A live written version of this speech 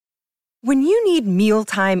When you need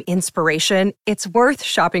mealtime inspiration, it's worth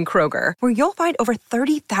shopping Kroger, where you'll find over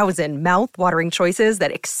 30,000 mouth-watering choices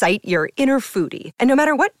that excite your inner foodie. And no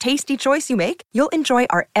matter what tasty choice you make, you'll enjoy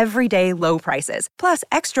our everyday low prices, plus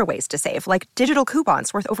extra ways to save, like digital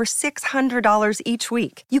coupons worth over $600 each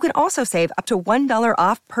week. You can also save up to $1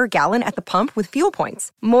 off per gallon at the pump with fuel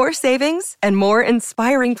points. More savings and more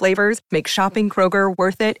inspiring flavors make shopping Kroger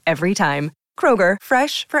worth it every time. Kroger,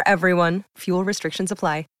 fresh for everyone. Fuel restrictions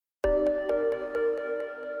apply.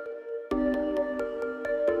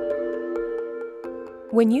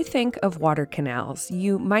 When you think of water canals,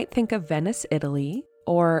 you might think of Venice, Italy,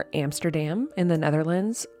 or Amsterdam in the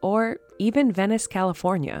Netherlands, or even Venice,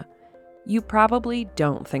 California. You probably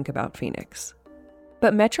don't think about Phoenix.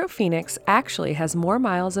 But Metro Phoenix actually has more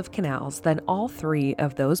miles of canals than all three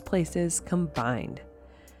of those places combined.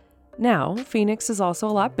 Now, Phoenix is also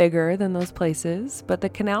a lot bigger than those places, but the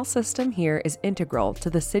canal system here is integral to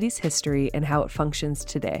the city's history and how it functions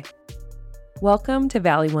today. Welcome to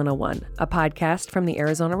Valley 101, a podcast from the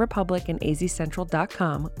Arizona Republic and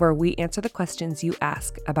azcentral.com, where we answer the questions you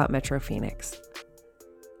ask about Metro Phoenix.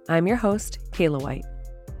 I'm your host, Kayla White.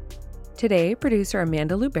 Today, producer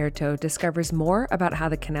Amanda Luberto discovers more about how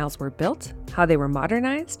the canals were built, how they were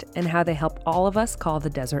modernized, and how they help all of us call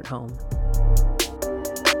the desert home.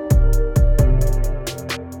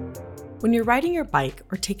 When you're riding your bike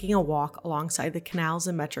or taking a walk alongside the canals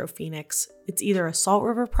in Metro Phoenix, it's either a Salt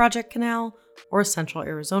River Project Canal or a Central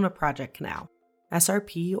Arizona Project Canal.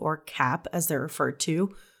 SRP, or CAP as they're referred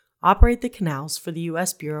to, operate the canals for the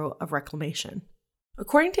U.S. Bureau of Reclamation.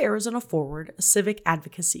 According to Arizona Forward, a civic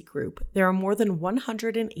advocacy group, there are more than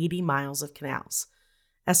 180 miles of canals.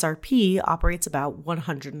 SRP operates about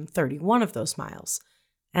 131 of those miles,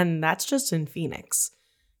 and that's just in Phoenix.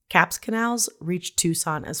 CAP's canals reach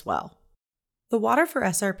Tucson as well. The water for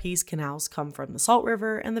SRP's canals come from the Salt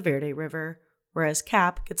River and the Verde River, whereas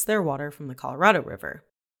CAP gets their water from the Colorado River.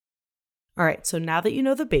 All right, so now that you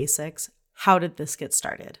know the basics, how did this get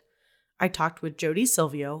started? I talked with Jody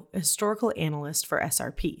Silvio, a historical analyst for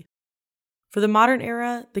SRP. For the modern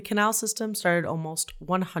era, the canal system started almost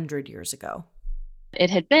 100 years ago. It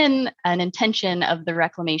had been an intention of the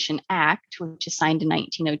Reclamation Act, which is signed in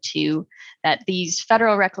 1902, that these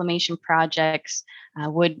federal reclamation projects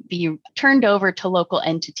would be turned over to local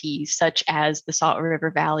entities such as the Salt River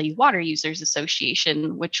Valley Water Users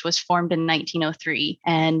Association, which was formed in 1903.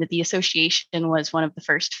 And the association was one of the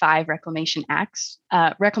first 5 reclamation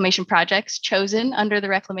projects chosen under the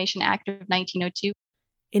Reclamation Act of 1902.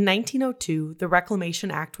 In 1902, the Reclamation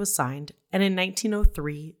Act was signed, and in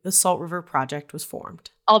 1903, the Salt River Project was formed.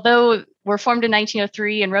 Although we're formed in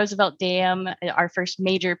 1903 and Roosevelt Dam, our first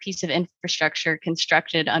major piece of infrastructure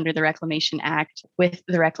constructed under the Reclamation Act with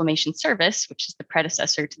the Reclamation Service, which is the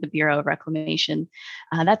predecessor to the Bureau of Reclamation,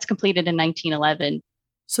 that's completed in 1911.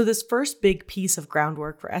 So this first big piece of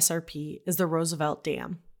groundwork for SRP is the Roosevelt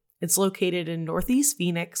Dam. It's located in northeast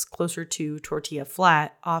Phoenix, closer to Tortilla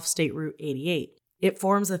Flat off State Route 88. It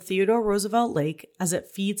forms the Theodore Roosevelt Lake as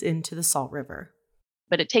it feeds into the Salt River.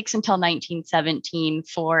 But it takes until 1917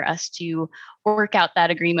 for us to work out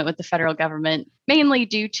that agreement with the federal government, mainly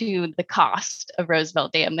due to the cost of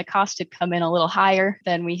Roosevelt Dam. The cost had come in a little higher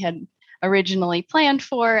than we had originally planned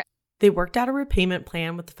for. They worked out a repayment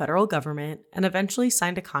plan with the federal government and eventually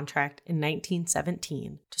signed a contract in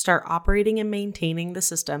 1917 to start operating and maintaining the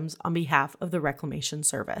systems on behalf of the Reclamation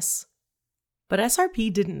Service. But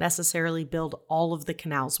SRP didn't necessarily build all of the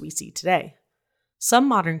canals we see today. Some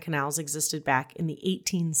modern canals existed back in the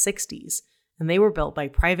 1860s, and they were built by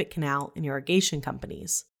private canal and irrigation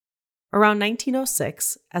companies. Around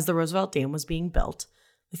 1906, as the Roosevelt Dam was being built,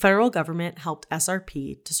 the federal government helped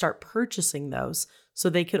SRP to start purchasing those so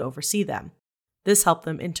they could oversee them. This helped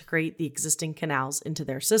them integrate the existing canals into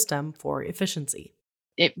their system for efficiency.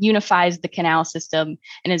 It unifies the canal system,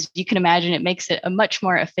 and as you can imagine, it makes it a much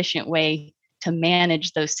more efficient way to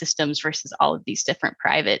manage those systems versus all of these different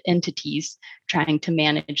private entities trying to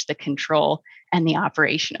manage the control and the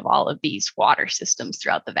operation of all of these water systems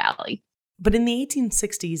throughout the valley. But in the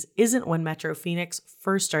 1860s isn't when Metro Phoenix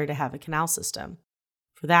first started to have a canal system.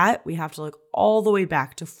 For that, we have to look all the way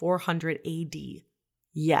back to 400 AD.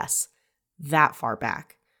 Yes, that far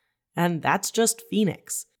back. And that's just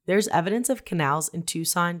Phoenix. There's evidence of canals in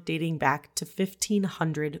Tucson dating back to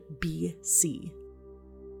 1500 BC.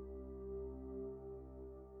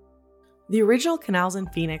 The original canals in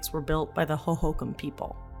Phoenix were built by the Hohokam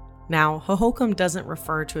people. Now, Hohokam doesn't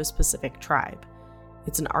refer to a specific tribe.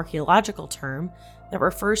 It's an archaeological term that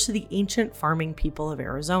refers to the ancient farming people of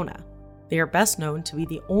Arizona. They are best known to be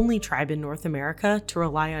the only tribe in North America to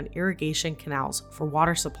rely on irrigation canals for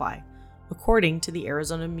water supply, according to the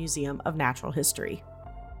Arizona Museum of Natural History.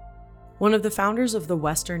 One of the founders of the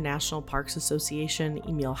Western National Parks Association,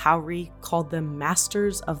 Emil Howry, called them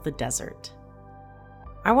masters of the desert.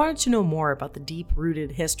 I wanted to know more about the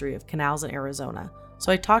deep-rooted history of canals in Arizona,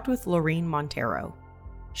 so I talked with Lorraine Montero.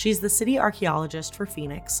 She's the city archaeologist for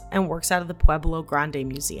Phoenix and works out of the Pueblo Grande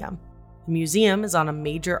Museum. The museum is on a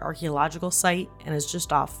major archaeological site and is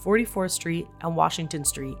just off 44th Street and Washington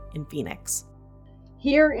Street in Phoenix.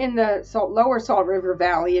 Here in the lower Salt River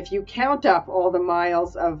Valley, if you count up all the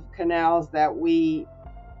miles of canals that we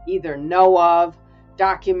either know of,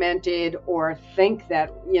 documented, or think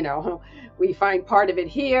that, we find part of it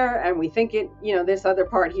here and we think it, this other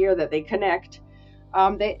part here that they connect,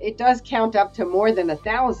 it does count up to more than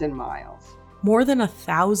 1,000 miles. More than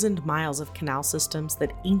 1,000 miles of canal systems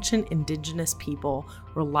that ancient indigenous people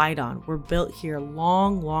relied on were built here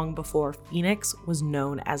long before Phoenix was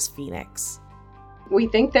known as Phoenix. We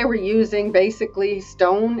think they were using basically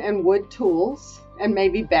stone and wood tools and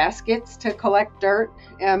maybe baskets to collect dirt.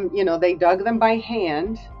 They dug them by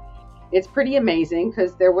hand. It's pretty amazing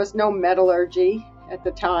because there was no metallurgy at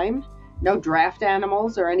the time, no draft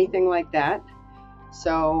animals or anything like that.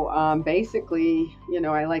 So basically,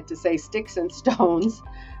 I like to say sticks and stones.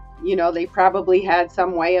 They probably had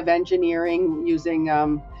some way of engineering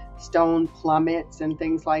using stone plummets and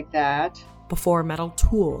things like that. Before metal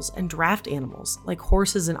tools and draft animals like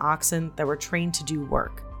horses and oxen that were trained to do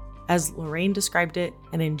work. As Lorraine described it,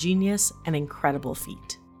 an ingenious and incredible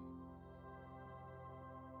feat.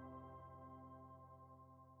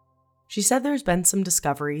 She said there's been some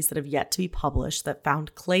discoveries that have yet to be published that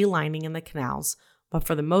found clay lining in the canals, but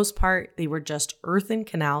for the most part, they were just earthen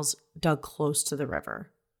canals dug close to the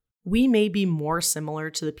river. We may be more similar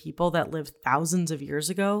to the people that lived thousands of years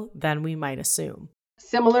ago than we might assume.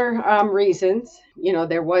 Similar reasons.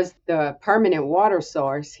 There was the permanent water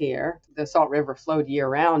source here. The Salt River flowed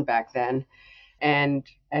year-round back then. And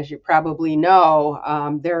as you probably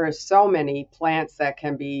know, there are so many plants that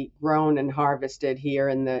can be grown and harvested here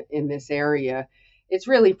in this area. It's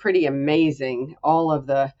really pretty amazing, all of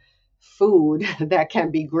the food that can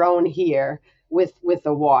be grown here with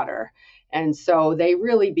the water. And so they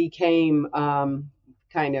really became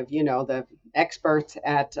the experts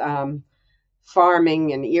at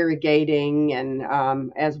farming and irrigating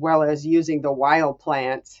and as well as using the wild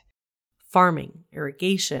plants. Farming,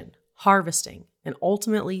 irrigation, harvesting, and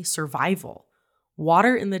ultimately survival.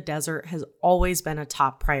 Water in the desert has always been a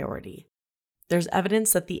top priority. There's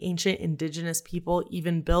evidence that the ancient indigenous people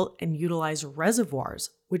even built and utilized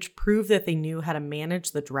reservoirs, which prove that they knew how to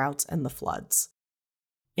manage the droughts and the floods.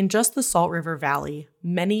 In just the Salt River Valley,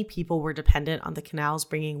 many people were dependent on the canals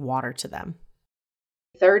bringing water to them.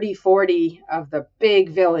 30, 40 of the big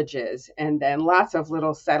villages, and then lots of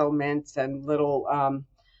little settlements and little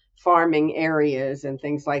farming areas and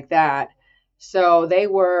things like that. So they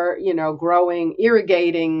were,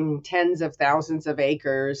 irrigating tens of thousands of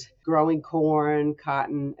acres, growing corn,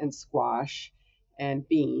 cotton, and squash, and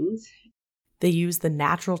beans. They used the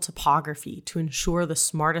natural topography to ensure the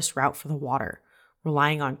smartest route for the water,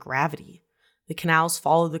 relying on gravity. The canals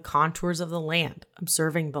followed the contours of the land,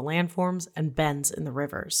 observing the landforms and bends in the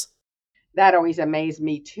rivers. That always amazed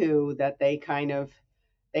me too, that they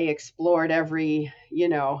explored every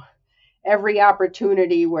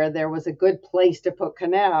opportunity where there was a good place to put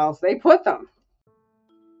canals, they put them.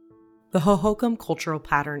 The Hohokam cultural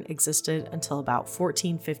pattern existed until about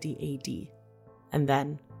 1450 AD, and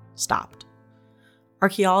then stopped.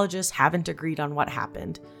 Archaeologists haven't agreed on what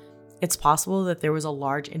happened. It's possible that there was a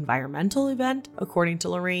large environmental event, according to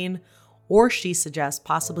Lorraine, or she suggests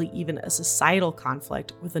possibly even a societal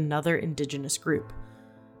conflict with another indigenous group.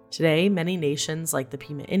 Today, many nations like the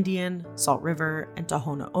Pima Indian, Salt River, and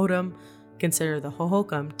Tohono O'odham consider the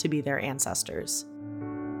Hohokam to be their ancestors.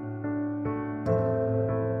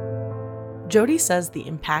 Jody says the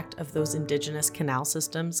impact of those indigenous canal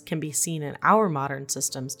systems can be seen in our modern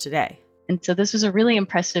systems today. And so this was a really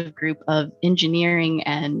impressive group of engineering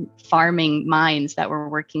and farming minds that were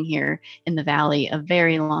working here in the valley a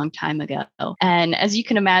very long time ago. And as you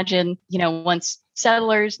can imagine, once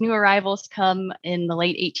settlers, new arrivals come in the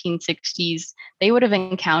late 1860s, they would have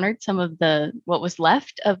encountered some of what was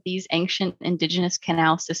left of these ancient indigenous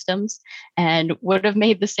canal systems and would have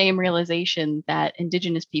made the same realization that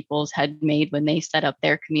indigenous peoples had made when they set up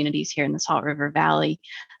their communities here in the Salt River Valley,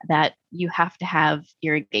 that you have to have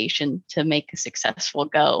irrigation to make a successful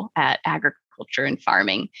go at agriculture and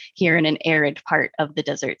farming here in an arid part of the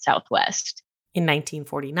desert Southwest. In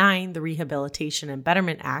 1949, the Rehabilitation and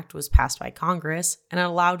Betterment Act was passed by Congress and it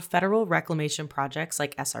allowed federal reclamation projects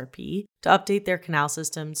like SRP to update their canal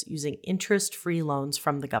systems using interest-free loans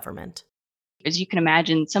from the government. As you can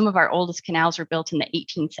imagine, some of our oldest canals were built in the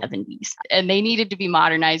 1870s and they needed to be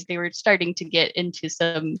modernized. They were starting to get into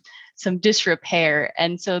some disrepair.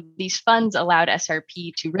 And so these funds allowed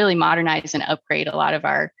SRP to really modernize and upgrade a lot of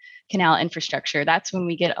our canal infrastructure. That's when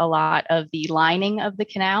we get a lot of the lining of the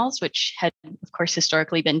canals, which had, of course,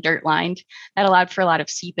 historically been dirt lined. That allowed for a lot of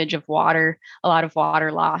seepage of water, a lot of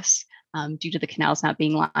water loss. Due to the canals not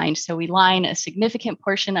being lined. So we line a significant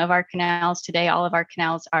portion of our canals. Today, all of our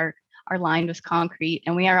canals are lined with concrete.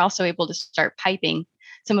 And we are also able to start piping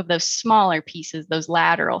some of those smaller pieces, those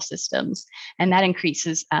lateral systems. And that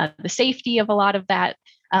increases the safety of a lot of that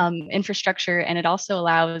infrastructure. And it also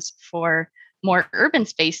allows for more urban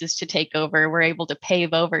spaces to take over. We're able to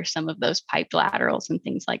pave over some of those piped laterals and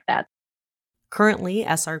things like that. Currently,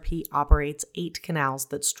 SRP operates 8 canals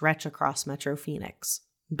that stretch across Metro Phoenix.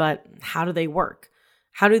 But how do they work?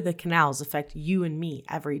 How do the canals affect you and me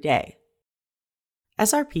every day?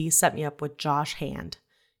 SRP set me up with Josh Hand.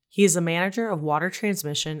 He is a manager of water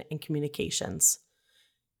transmission and communications.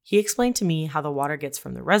 He explained to me how the water gets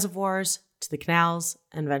from the reservoirs to the canals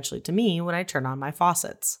and eventually to me when I turn on my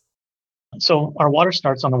faucets. So our water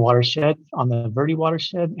starts on the watershed, on the Verde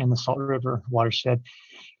watershed and the Salt River watershed,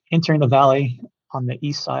 entering the valley on the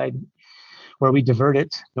east side, where we divert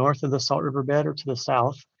it north of the Salt River bed or to the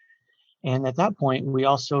south. And at that point, we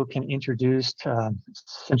also can introduce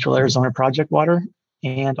Central Arizona Project water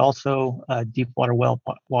and also deep water well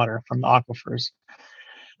water from the aquifers.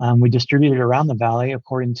 We distribute it around the valley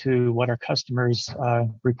according to what our customers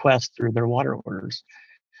request through their water orders.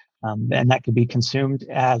 And that could be consumed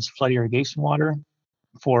as flood irrigation water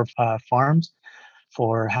for farms,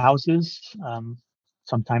 for houses,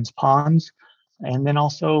 sometimes ponds. And then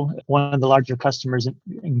also one of the larger customers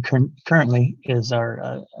currently is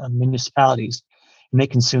our municipalities. And they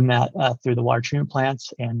consume that through the water treatment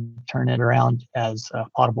plants and turn it around as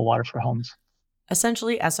potable water for homes.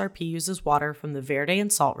 Essentially, SRP uses water from the Verde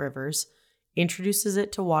and Salt Rivers, introduces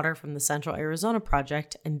it to water from the Central Arizona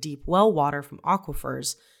Project and deep well water from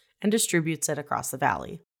aquifers, and distributes it across the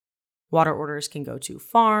valley. Water orders can go to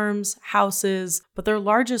farms, houses, but their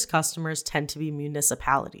largest customers tend to be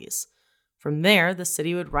municipalities. From there, the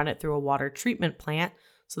city would run it through a water treatment plant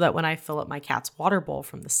so that when I fill up my cat's water bowl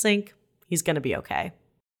from the sink, he's going to be okay.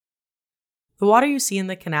 The water you see in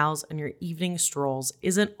the canals and your evening strolls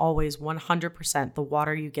isn't always 100% the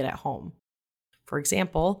water you get at home. For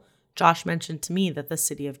example, Josh mentioned to me that the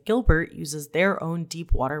city of Gilbert uses their own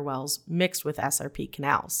deep water wells mixed with SRP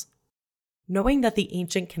canals. Knowing that the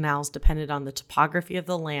ancient canals depended on the topography of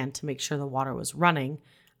the land to make sure the water was running,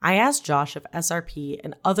 I asked Josh if SRP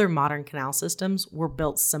and other modern canal systems were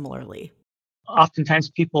built similarly. Oftentimes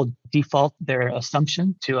people default their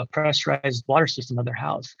assumption to a pressurized water system of their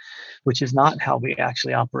house, which is not how we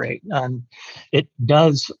actually operate. It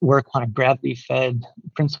does work on a gravity-fed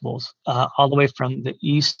principles all the way from the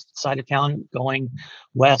east side of town going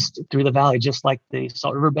west through the valley, just like the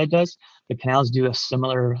Salt River bed does. The canals do a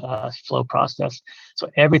similar flow process. So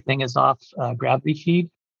everything is off gravity feed.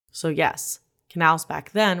 So yes, canals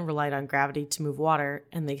back then relied on gravity to move water,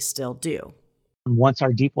 and they still do. Once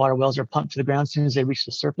our deep water wells are pumped to the ground, as soon as they reach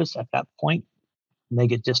the surface, at that point, they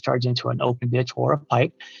get discharged into an open ditch or a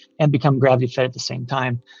pipe and become gravity fed at the same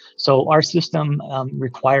time. So our system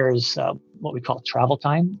requires what we call travel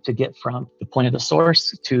time to get from the point of the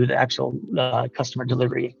source to the actual customer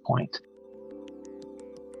delivery point.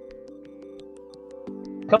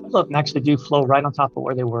 A couple of them actually do flow right on top of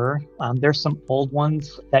where they were. There's some old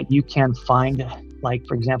ones that you can find, like,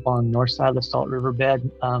 for example, on the north side of the Salt River bed,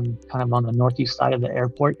 kind of on the northeast side of the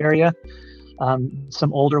airport area.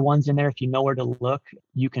 Some older ones in there, if you know where to look,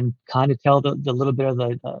 you can kind of tell the little bit of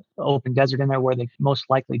the open desert in there where they most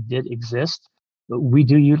likely did exist. But we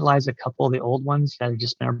do utilize a couple of the old ones that have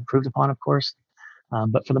just been improved upon, of course.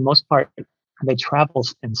 But for the most part, they travel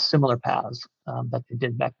in similar paths that they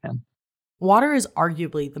did back then. Water is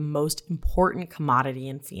arguably the most important commodity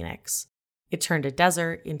in Phoenix. It turned a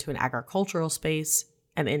desert into an agricultural space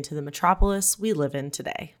and into the metropolis we live in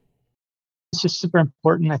today. It's just super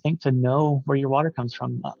important, I think, to know where your water comes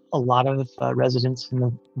from. A lot of residents in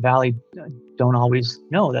the valley don't always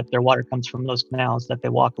know that their water comes from those canals that they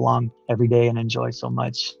walk along every day and enjoy so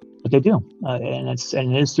much, but they do. And it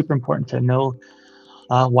is super important to know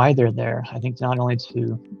why they're there. I think not only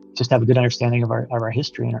to just have a good understanding of our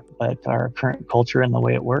history, but our current culture and the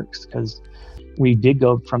way it works, because we did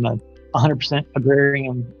go from a 100%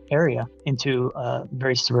 agrarian area into a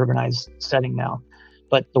very suburbanized setting now.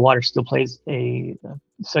 But the water still plays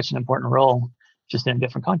such an important role, just in a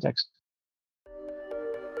different context.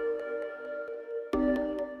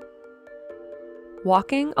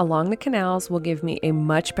 Walking along the canals will give me a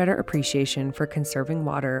much better appreciation for conserving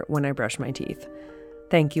water when I brush my teeth.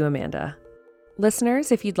 Thank you, Amanda.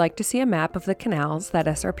 Listeners, if you'd like to see a map of the canals that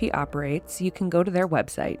SRP operates, you can go to their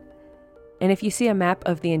website. And if you see a map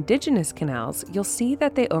of the indigenous canals, you'll see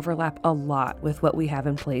that they overlap a lot with what we have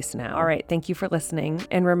in place now. All right, thank you for listening.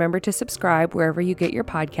 And remember to subscribe wherever you get your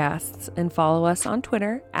podcasts and follow us on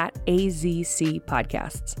Twitter at AZC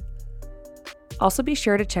Podcasts. Also be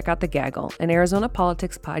sure to check out The Gaggle, an Arizona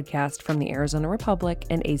politics podcast from the Arizona Republic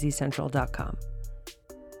and azcentral.com.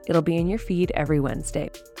 It'll be in your feed every Wednesday.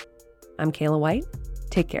 I'm Kayla White.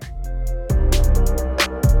 Take care.